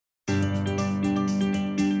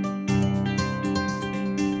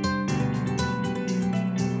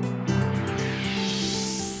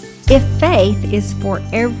If faith is for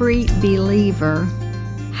every believer,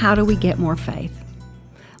 how do we get more faith?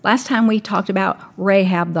 Last time we talked about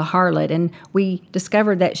Rahab the harlot, and we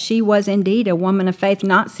discovered that she was indeed a woman of faith,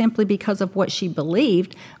 not simply because of what she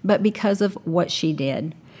believed, but because of what she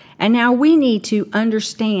did. And now we need to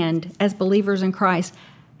understand, as believers in Christ,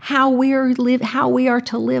 how we are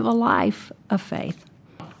to live a life of faith.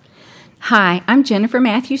 Hi, I'm Jennifer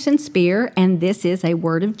Mathewson Spear, and this is a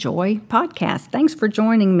Word of Joy podcast. Thanks for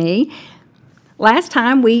joining me. Last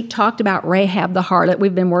time we talked about Rahab the harlot.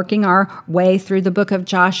 We've been working our way through the book of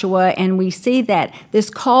Joshua, and we see that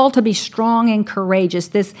this call to be strong and courageous,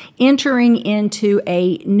 this entering into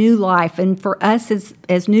a new life, and for us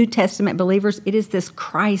as New Testament believers, it is this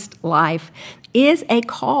Christ life, is a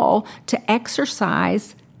call to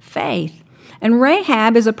exercise faith. And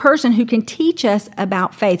Rahab is a person who can teach us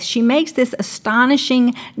about faith. She makes this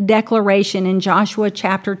astonishing declaration in Joshua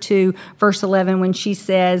chapter 2, verse 11, when she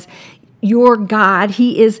says, "Your God,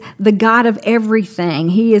 He is the God of everything.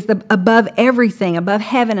 He is above everything, above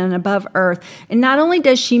heaven and above earth." And not only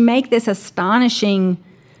does she make this astonishing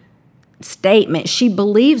statement, she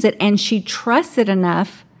believes it and she trusts it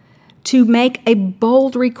enough to make a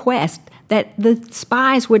bold request that the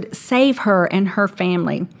spies would save her and her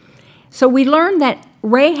family. So we learned that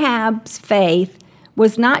Rahab's faith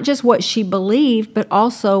was not just what she believed, but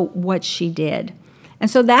also what she did.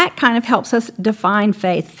 And so that kind of helps us define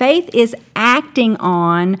faith. Faith is acting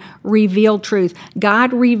on revealed truth.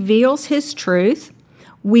 God reveals His truth.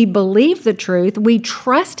 We believe the truth. We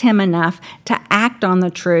trust Him enough to act on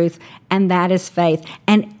the truth, and that is faith.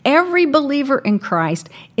 And every believer in Christ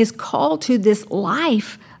is called to this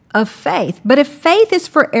life of faith. But if faith is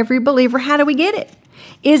for every believer, how do we get it?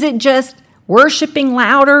 Is it just worshiping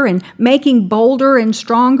louder and making bolder and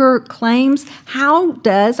stronger claims? How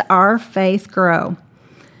does our faith grow?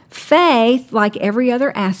 Faith, like every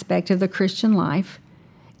other aspect of the Christian life,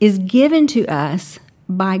 is given to us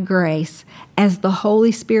by grace as the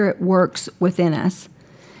Holy Spirit works within us.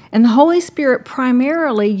 And the Holy Spirit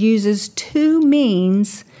primarily uses two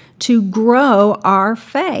means to grow our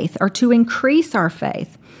faith or to increase our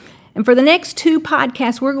faith. And for the next two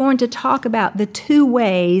podcasts, we're going to talk about the two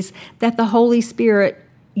ways that the Holy Spirit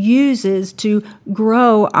uses to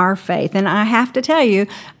grow our faith. And I have to tell you,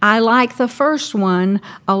 I like the first one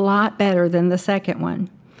a lot better than the second one.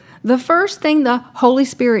 The first thing the Holy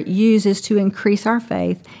Spirit uses to increase our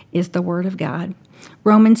faith is the Word of God.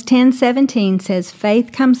 Romans 10:17 says,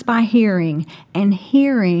 "Faith comes by hearing, and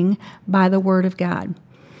hearing by the Word of God."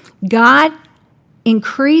 God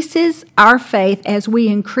increases our faith as we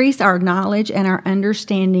increase our knowledge and our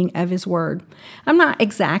understanding of His Word. I'm not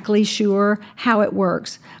exactly sure how it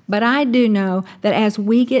works, but I do know that as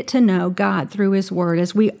we get to know God through His Word,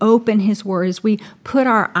 as we open His Word, as we put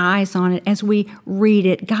our eyes on it, as we read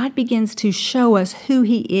it, God begins to show us who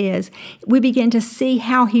He is. We begin to see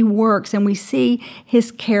how He works, and we see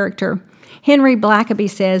His character. Henry Blackaby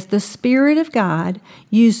says, "The Spirit of God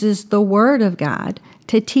uses the Word of God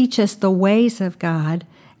to teach us the ways of God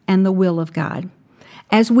and the will of God."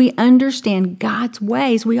 As we understand God's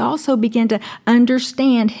ways, we also begin to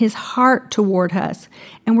understand His heart toward us,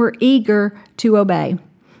 and we're eager to obey.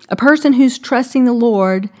 A person who's trusting the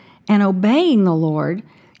Lord and obeying the Lord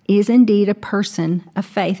is indeed a person of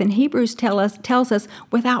faith. And Hebrews tells us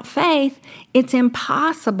without faith, it's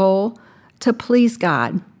impossible to please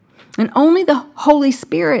God. And only the Holy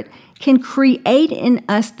Spirit can create in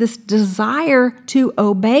us this desire to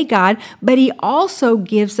obey God, but He also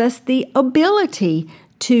gives us the ability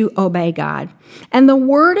to obey God. And the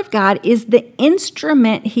Word of God is the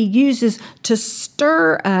instrument He uses to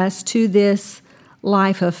stir us to this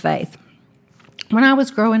life of faith. When I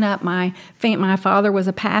was growing up, my father was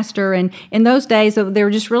a pastor, and in those days, there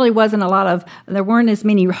just really there weren't as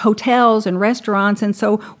many hotels and restaurants, and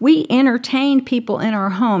so we entertained people in our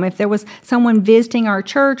home. If there was someone visiting our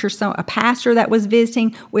church or a pastor that was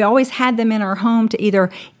visiting, we always had them in our home to either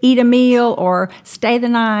eat a meal or stay the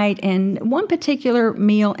night. And one particular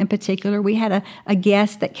meal in particular, we had a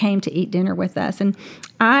guest that came to eat dinner with us, and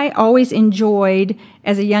I always enjoyed,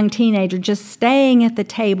 as a young teenager, just staying at the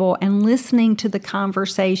table and listening to the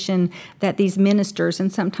conversation that these ministers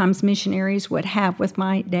and sometimes missionaries would have with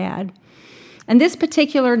my dad. And this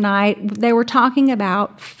particular night, they were talking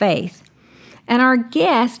about faith. And our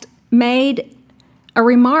guest made a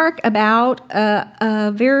remark about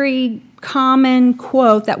a very common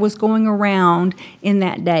quote that was going around in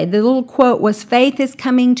that day. The little quote was, "Faith is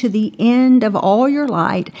coming to the end of all your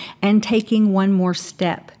light and taking one more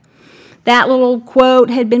step." That little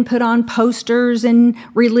quote had been put on posters and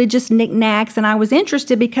religious knickknacks, and I was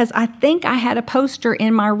interested because I think I had a poster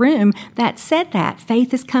in my room that said that.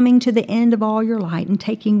 Faith is coming to the end of all your light and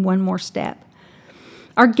taking one more step.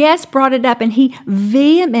 Our guest brought it up, and he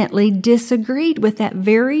vehemently disagreed with that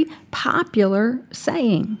very popular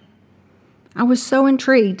saying. I was so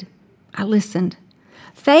intrigued. I listened.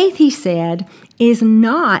 Faith, he said, is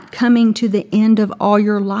not coming to the end of all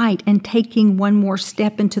your light and taking one more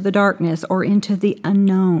step into the darkness or into the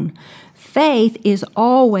unknown. Faith is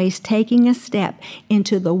always taking a step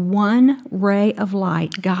into the one ray of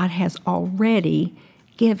light God has already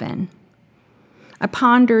given. I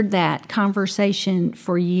pondered that conversation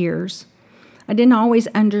for years. I didn't always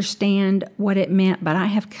understand what it meant, but I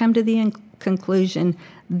have come to the conclusion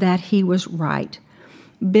that he was right.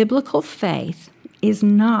 Biblical faith is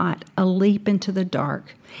not a leap into the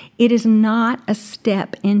dark. It is not a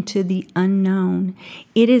step into the unknown.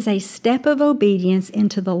 It is a step of obedience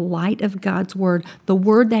into the light of God's word, the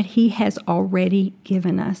word that he has already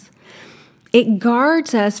given us. It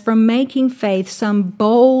guards us from making faith some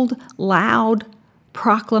bold, loud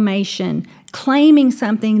proclamation, claiming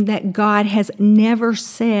something that God has never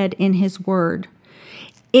said in his word.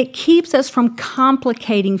 It keeps us from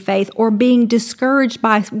complicating faith or being discouraged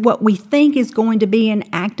by what we think is going to be an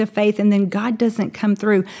act of faith and then God doesn't come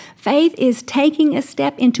through. Faith is taking a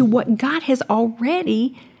step into what God has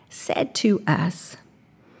already said to us.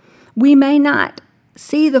 We may not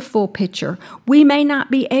see the full picture. We may not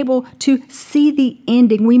be able to see the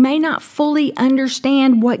ending. We may not fully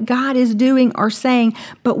understand what God is doing or saying,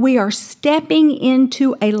 but we are stepping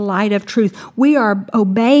into a light of truth. We are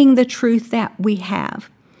obeying the truth that we have.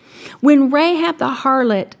 When Rahab the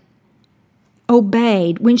harlot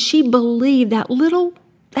obeyed, when she believed that little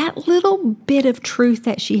bit of truth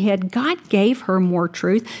that she had, God gave her more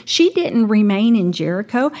truth. She didn't remain in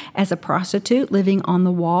Jericho as a prostitute living on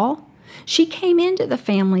the wall. She came into the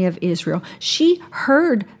family of Israel. She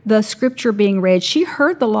heard the scripture being read. She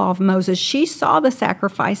heard the law of Moses. She saw the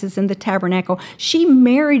sacrifices in the tabernacle. She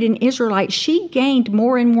married an Israelite. She gained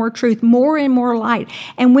more and more truth, more and more light.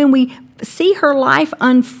 And when we see her life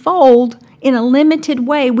unfold in a limited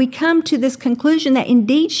way, we come to this conclusion that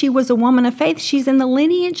indeed she was a woman of faith. She's in the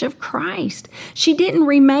lineage of Christ. She didn't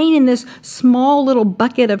remain in this small little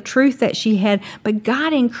bucket of truth that she had, but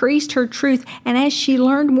God increased her truth, and as she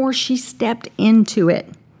learned more, she stepped into it.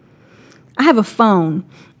 I have a phone,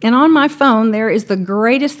 and on my phone there is the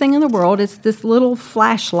greatest thing in the world. It's this little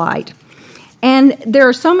flashlight. And there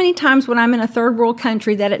are so many times when I'm in a third world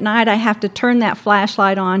country that at night I have to turn that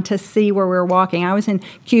flashlight on to see where we're walking. I was in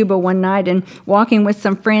Cuba one night and walking with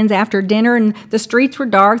some friends after dinner, and the streets were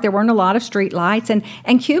dark. There weren't a lot of street lights. And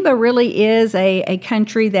Cuba really is a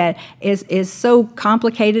country that is so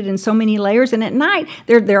complicated and so many layers. And at night,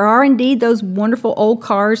 there are indeed those wonderful old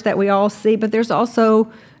cars that we all see, but there's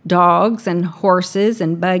also dogs and horses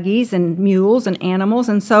and buggies and mules and animals.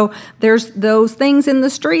 And so there's those things in the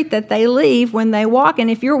street that they leave when they walk. And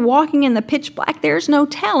if you're walking in the pitch black, there's no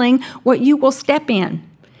telling what you will step in.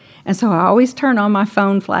 And so I always turn on my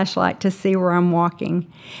phone flashlight to see where I'm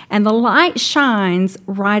walking. And the light shines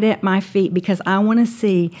right at my feet because I want to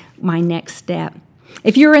see my next step.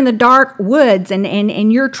 If you're in the dark woods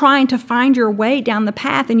and you're trying to find your way down the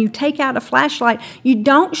path and you take out a flashlight, you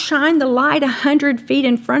don't shine the light 100 feet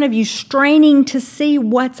in front of you, straining to see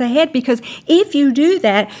what's ahead, because if you do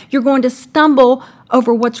that, you're going to stumble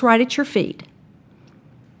over what's right at your feet.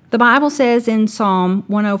 The Bible says in Psalm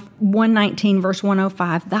 119, verse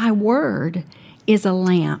 105, "Thy word is a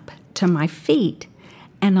lamp to my feet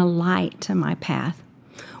and a light to my path."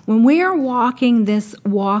 When we are walking this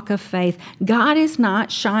walk of faith, God is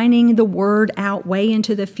not shining the word out way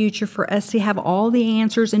into the future for us to have all the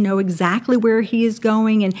answers and know exactly where he is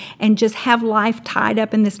going and just have life tied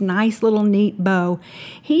up in this nice little neat bow.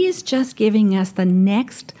 He is just giving us the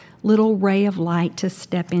next little ray of light to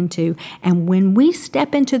step into. And when we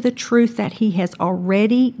step into the truth that he has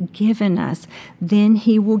already given us, then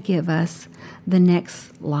he will give us the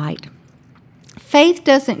next light. Faith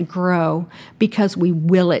doesn't grow because we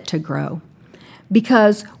will it to grow,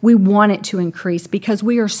 because we want it to increase, because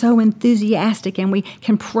we are so enthusiastic and we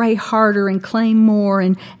can pray harder and claim more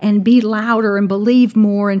and be louder and believe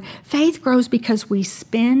more. And faith grows because we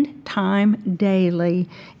spend time daily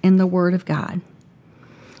in the Word of God.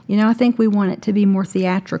 You know, I think we want it to be more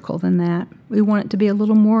theatrical than that. We want it to be a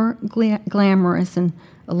little more glamorous and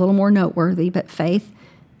a little more noteworthy, but faith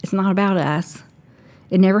is not about us.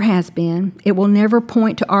 It never has been. It will never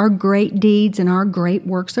point to our great deeds and our great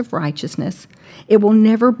works of righteousness. It will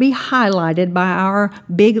never be highlighted by our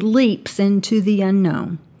big leaps into the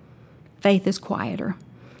unknown. Faith is quieter.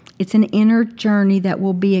 It's an inner journey that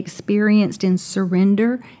will be experienced in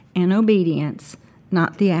surrender and obedience,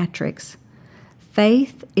 not theatrics.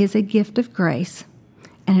 Faith is a gift of grace,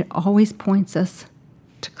 and it always points us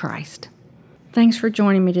to Christ. Thanks for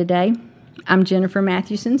joining me today. I'm Jennifer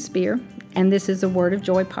Mathewson Spear, and this is the Word of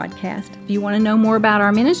Joy podcast. If you want to know more about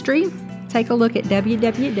our ministry, take a look at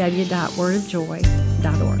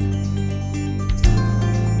www.wordofjoy.org.